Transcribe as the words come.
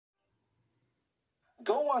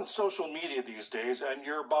Go on social media these days and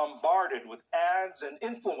you're bombarded with ads and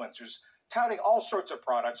influencers touting all sorts of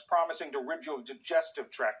products promising to rid you of digestive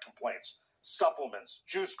tract complaints, supplements,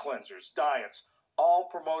 juice cleansers, diets, all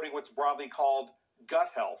promoting what's broadly called gut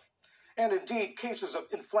health. And indeed, cases of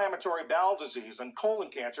inflammatory bowel disease and colon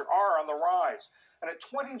cancer are on the rise. And a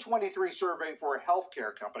 2023 survey for a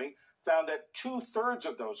healthcare company found that 2/3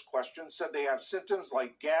 of those questioned said they have symptoms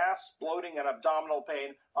like gas, bloating, and abdominal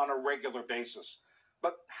pain on a regular basis.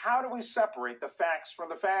 But how do we separate the facts from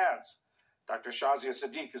the fads? Dr. Shazia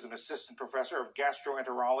Siddiq is an assistant professor of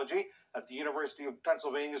gastroenterology at the University of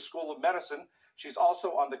Pennsylvania School of Medicine. She's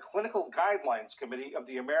also on the clinical guidelines committee of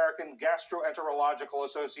the American Gastroenterological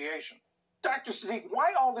Association. Dr. Siddiq,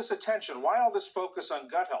 why all this attention? Why all this focus on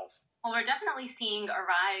gut health? Well, we're definitely seeing a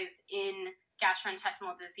rise in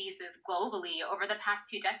gastrointestinal diseases globally over the past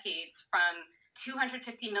 2 decades, from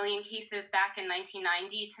 250 million cases back in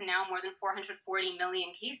 1990 to now more than 440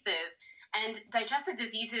 million cases. And digestive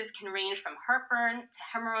diseases can range from heartburn to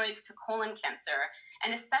hemorrhoids to colon cancer.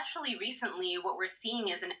 And especially recently, what we're seeing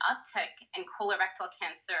is an uptick in colorectal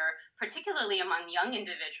cancer, particularly among young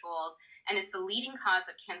individuals, and is the leading cause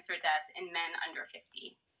of cancer death in men under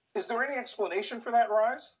 50. Is there any explanation for that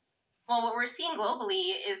rise? Well, what we're seeing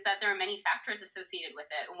globally is that there are many factors associated with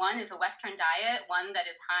it. One is a Western diet, one that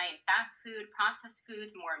is high in fast food, processed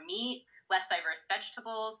foods, more meat, less diverse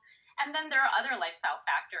vegetables. And then there are other lifestyle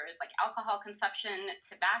factors like alcohol consumption,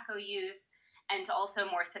 tobacco use, and also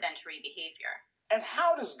more sedentary behavior. And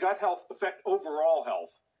how does gut health affect overall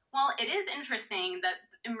health? Well, it is interesting that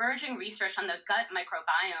emerging research on the gut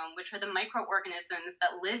microbiome, which are the microorganisms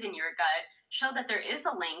that live in your gut, show that there is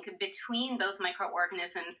a link between those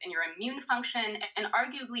microorganisms and your immune function and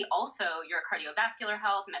arguably also your cardiovascular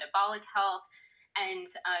health, metabolic health, and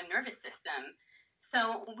nervous system.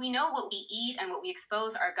 So we know what we eat and what we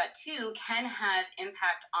expose our gut to can have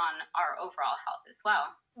impact on our overall health as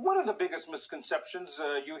well. What are the biggest misconceptions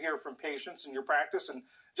you hear from patients in your practice? And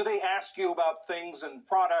do they ask you about things and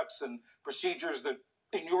products and procedures that,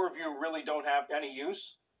 in your view, really don't have any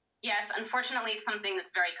use? Yes, unfortunately, it's something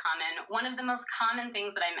that's very common. One of the most common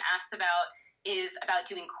things that I'm asked about is about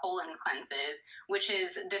doing colon cleanses, which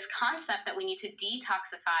is this concept that we need to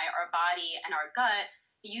detoxify our body and our gut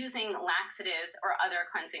using laxatives or other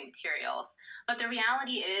cleansing materials. But the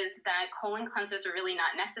reality is that colon cleanses are really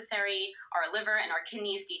not necessary. Our liver and our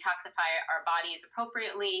kidneys detoxify our bodies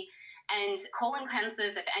appropriately, and colon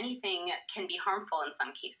cleanses, if anything, can be harmful in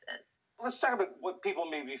some cases. Let's talk about what people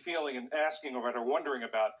may be feeling and asking about or wondering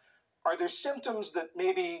about. Are there symptoms that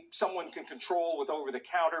maybe someone can control with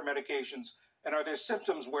over-the-counter medications, and are there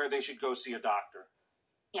symptoms where they should go see a doctor?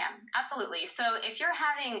 Yeah, absolutely. So if you're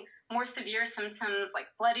having more severe symptoms like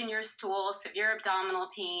blood in your stool, severe abdominal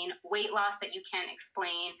pain, weight loss that you can't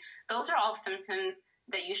explain, those are all symptoms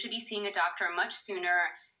that you should be seeing a doctor much sooner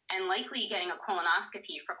and likely getting a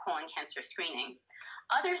colonoscopy for colon cancer screening.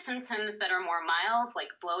 Other symptoms that are more mild, like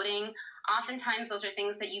bloating, oftentimes those are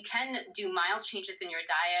things that you can do mild changes in your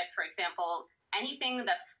diet. For example, anything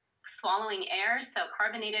that's swallowing air, so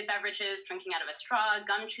carbonated beverages, drinking out of a straw,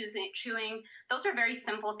 gum chewing, those are very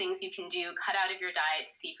simple things you can do, cut out of your diet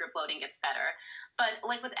to see if your bloating gets better. But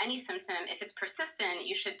like with any symptom, if it's persistent,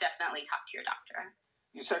 you should definitely talk to your doctor.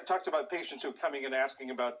 You talked about patients who are coming and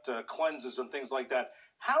asking about cleanses and things like that.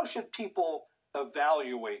 How should people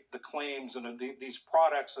evaluate the claims and these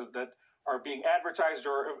products that are being advertised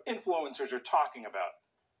or influencers are talking about?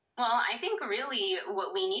 Well, I think really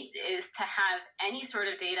what we need is to have any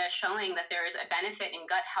sort of data showing that there is a benefit in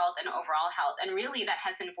gut health and overall health, and really that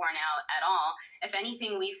hasn't borne out at all. If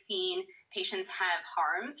anything, we've seen patients have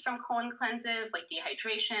harms from colon cleanses like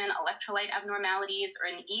dehydration, electrolyte abnormalities,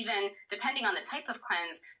 or even, depending on the type of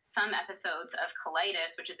cleanse, some episodes of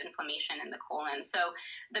colitis, which is inflammation in the colon. So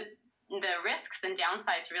the risks and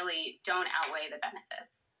downsides really don't outweigh the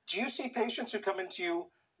benefits. Do you see patients who come into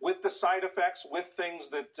you with the side effects, with things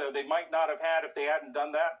that they might not have had if they hadn't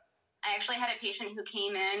done that? I actually had a patient who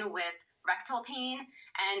came in with rectal pain,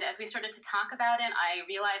 and as we started to talk about it, I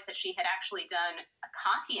realized that she had actually done a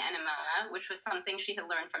coffee enema, which was something she had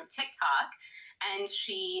learned from TikTok, and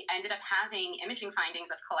she ended up having imaging findings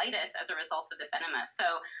of colitis as a result of this enema. So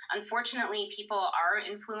unfortunately, people are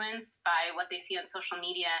influenced by what they see on social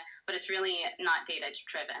media, but it's really not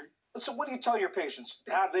data-driven. So what do you tell your patients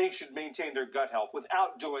how they should maintain their gut health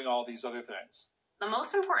without doing all these other things? The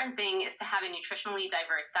most important thing is to have a nutritionally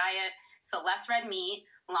diverse diet, so less red meat,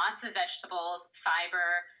 lots of vegetables,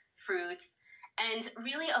 fiber, fruits, and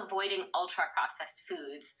really avoiding ultra-processed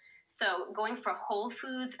foods. So going for whole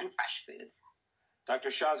foods and fresh foods. Dr.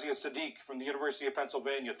 Shazia Siddiq from the University of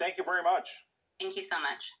Pennsylvania, thank you very much. Thank you so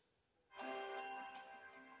much.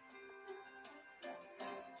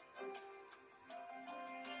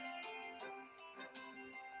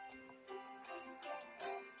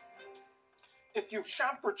 If you've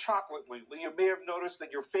shopped for chocolate lately, you may have noticed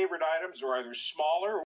that your favorite items are either smaller